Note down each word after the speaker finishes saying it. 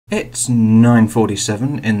It's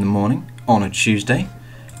 9:47 in the morning on a Tuesday.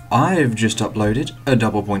 I've just uploaded a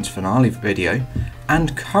double points finale video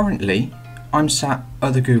and currently I'm sat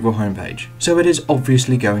at the Google homepage. So it is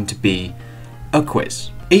obviously going to be a quiz.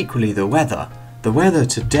 Equally the weather. The weather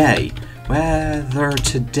today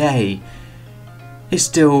is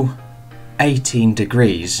still 18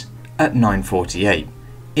 degrees at 9:48.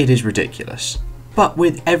 It is ridiculous. But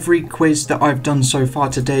with every quiz that I've done so far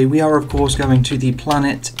today, we are of course going to the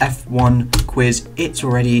Planet F1 quiz. It's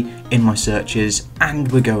already in my searches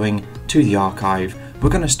and we're going to the archive. We're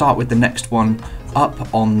going to start with the next one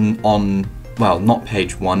up on well, not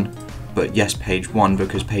page 1, but yes, page 1,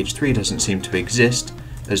 because page 3 doesn't seem to exist,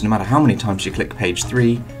 as no matter how many times you click page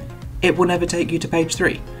 3, it will never take you to page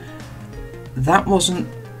 3. That wasn't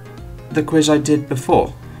the quiz I did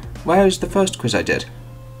before. Where is the first quiz I did?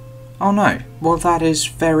 Oh no, well that is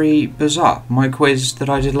very bizarre. My quiz that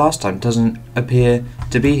I did last time doesn't appear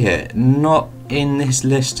to be here. Not in this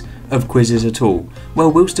list of quizzes at all.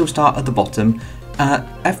 Well, we'll still start at the bottom.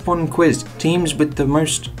 F1 quiz, teams with the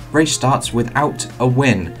most race starts without a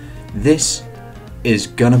win. This is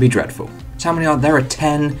gonna be dreadful. So how many are there? Are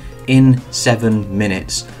 10 in 7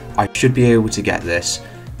 minutes. I should be able to get this.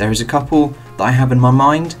 There is a couple that I have in my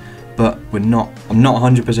mind, but I'm not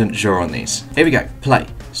 100% sure on these. Here we go, play.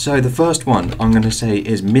 So the first one I'm going to say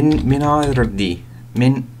is Minardi.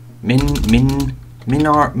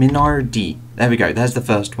 Minardi. There we go, there's the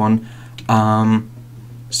first one.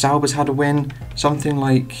 Sauber's had a win. Something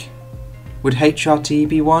like, would HRT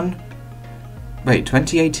be one? Wait,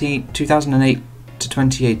 2008 to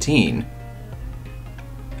 2018.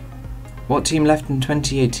 What team left in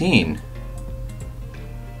 2018?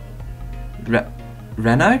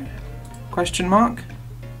 Renault? Question mark?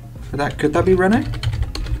 Could that be Renault?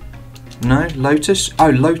 No, Lotus?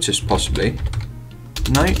 Oh, Lotus possibly.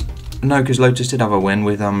 No, because Lotus did have a win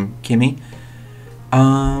with Kimi.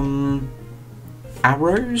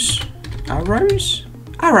 Arrows,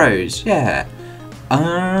 yeah.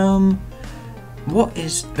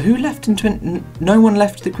 Who left in no one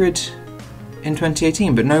left the grid in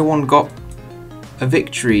 2018, but no one got a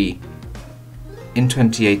victory in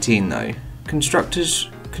 2018 though.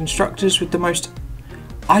 Constructors with the most.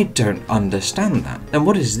 I don't understand that. And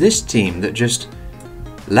what is this team that just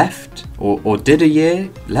left or did a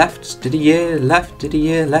year, left, did a year, left, did a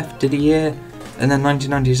year, left, did a year, and then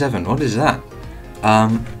 1997? What is that?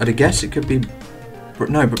 I'd guess it could be.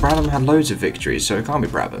 No, but Brabham had loads of victories, so it can't be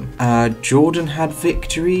Brabham. Jordan had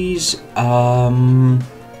victories. Nardi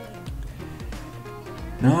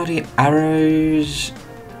Arrows.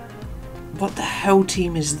 What the hell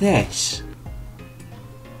team is this?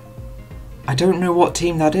 I don't know what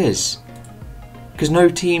team that is, because no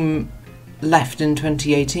team left in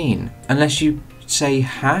 2018, unless you say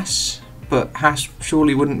Haas, but Haas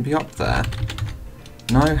surely wouldn't be up there.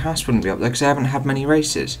 No, Haas wouldn't be up there because they haven't had many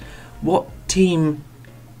races. What team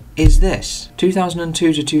is this?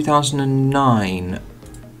 2002 to 2009.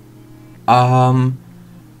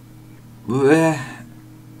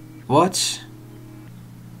 What?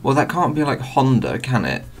 Well, that can't be like Honda, can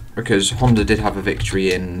it? Because Honda did have a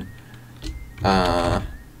victory in. Oh,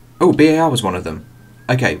 BAR was one of them.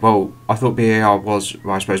 Okay, well, I thought BAR was.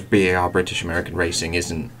 Well, I suppose BAR British American Racing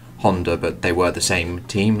isn't Honda, but they were the same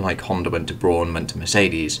team. Like Honda went to Braun, went to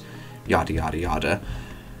Mercedes, yada yada yada.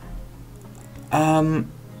 Who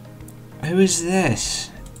is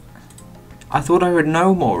this? I thought I would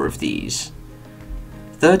know more of these.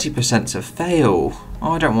 30%'s a fail.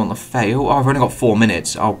 Oh, I don't want the fail. Oh, I've only got 4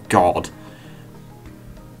 minutes. Oh God.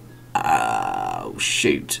 Oh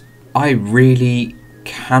shoot. I really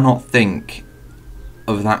cannot think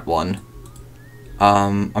of that one.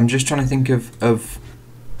 I'm just trying to think of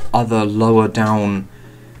other lower down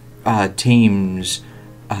teams,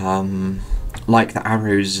 like the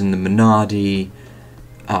Arrows and the Minardi.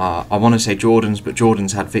 I want to say Jordan's, but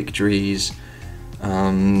Jordan's had victories.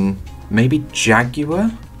 Maybe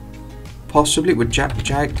Jaguar? Possibly. Would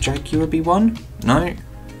Jaguar be one? No.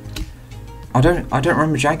 I don't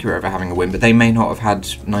remember Jaguar ever having a win, but they may not have had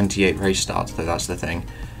 98 race starts, though. That's the thing.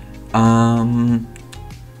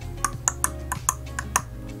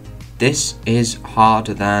 This is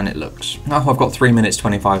harder than it looks. Oh, I've got 3 minutes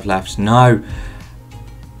 25 left. No.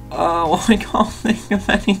 Oh, I can't think of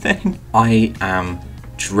anything. I am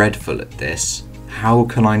dreadful at this. How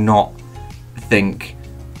can I not think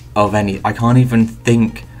of any? I can't even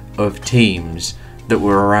think of teams that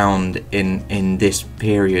were around in this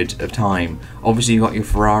period of time. Obviously you got your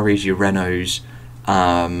Ferraris, your Renaults.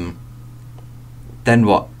 Then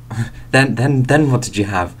what? then what did you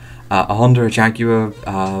have? A Honda, a Jaguar,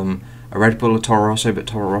 a Red Bull, a Toro Rosso, but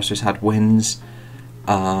Toro Rosso's had wins.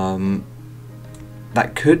 That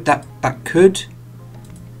could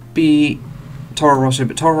be Toro Rosso,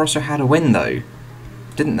 but Toro Rosso had a win though,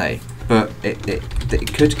 didn't they? But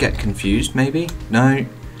it could get confused, maybe? No,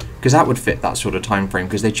 because that would fit that sort of time frame,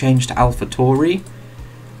 because they changed to AlphaTauri.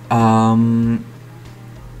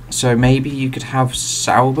 So maybe you could have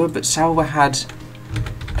Sauber, but Sauber's had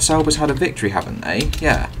a victory, haven't they?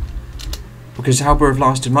 Yeah. Because Sauber have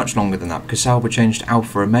lasted much longer than that, because Sauber changed to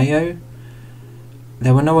Alfa Romeo.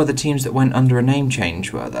 There were no other teams that went under a name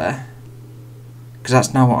change, were there? Because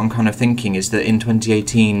that's now what I'm kind of thinking, is that in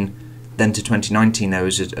 2018, then to 2019, there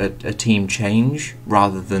was a team change,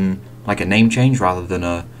 rather than, like a name change, rather than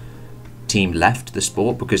a team left the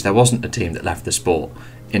sport, because there wasn't a team that left the sport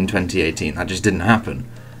in 2018. That just didn't happen.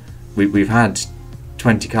 We've had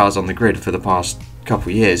 20 cars on the grid for the past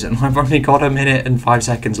couple of years, and I've only got 1 minute and 5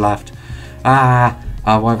 seconds left. Why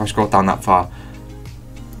have I scrolled down that far?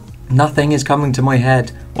 Nothing is coming to my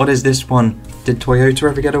head. What is this one? Did Toyota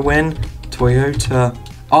ever get a win? Toyota.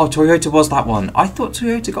 Oh, Toyota was that one. I thought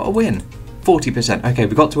Toyota got a win. 40%. Okay,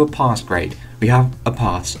 we got to a pass grade. We have a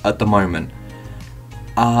pass at the moment.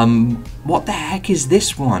 What the heck is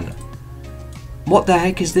this one? What the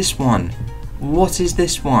heck is this one? What is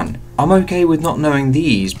this one? I'm okay with not knowing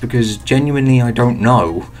these, because genuinely I don't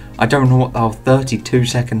know. I don't know what. Oh, 32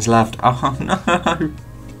 seconds left. Oh no.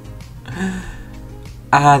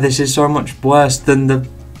 This is so much worse than the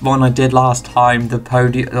one I did last time. The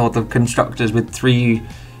podium, or the constructors with 3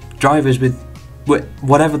 drivers with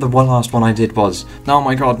whatever the last one I did was. Oh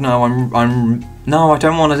my god, no, no, I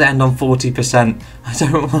don't want to end on 40%. I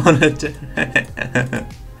don't want to do it.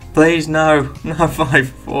 Please, no. No, 5,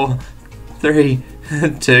 4, 3,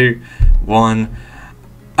 2, 1.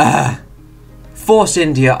 Force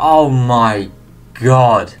India. Oh my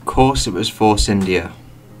god. Of course it was Force India.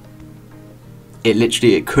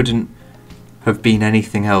 It couldn't have been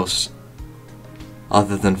anything else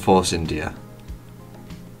other than Force India.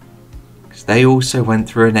 Because they also went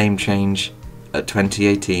through a name change at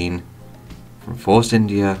 2018 from Force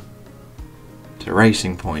India to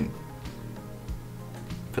Racing Point.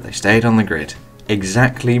 But they stayed on the grid.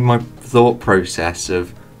 Exactly my thought process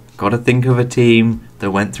of, gotta think of a team that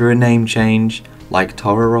went through a name change, like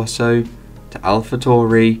Toro Rosso to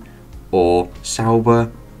AlphaTauri, or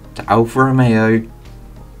Sauber to Alfa Romeo,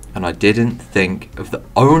 and I didn't think of the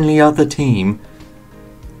only other team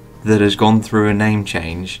that has gone through a name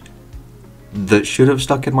change that should have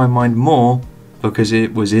stuck in my mind more, because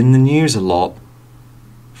it was in the news a lot,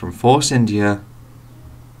 from Force India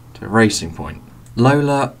to Racing Point.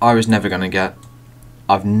 Lola, I was never going to get.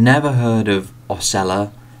 I've never heard of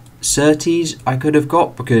Osella. Surtees I could have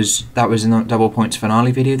got, because that was in the double points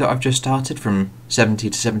finale video that I've just started, from 70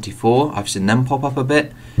 to 74. I've seen them pop up a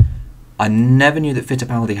bit. I never knew that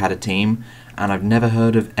Fittipaldi had a team, and I've never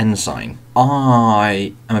heard of Ensign.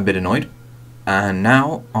 I am a bit annoyed, and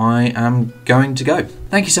now I am going to go.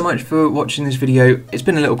 Thank you so much for watching this video. It's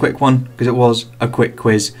been a little quick one, because it was a quick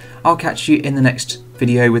quiz. I'll catch you in the next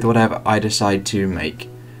video with whatever I decide to make.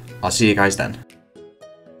 I'll see you guys then.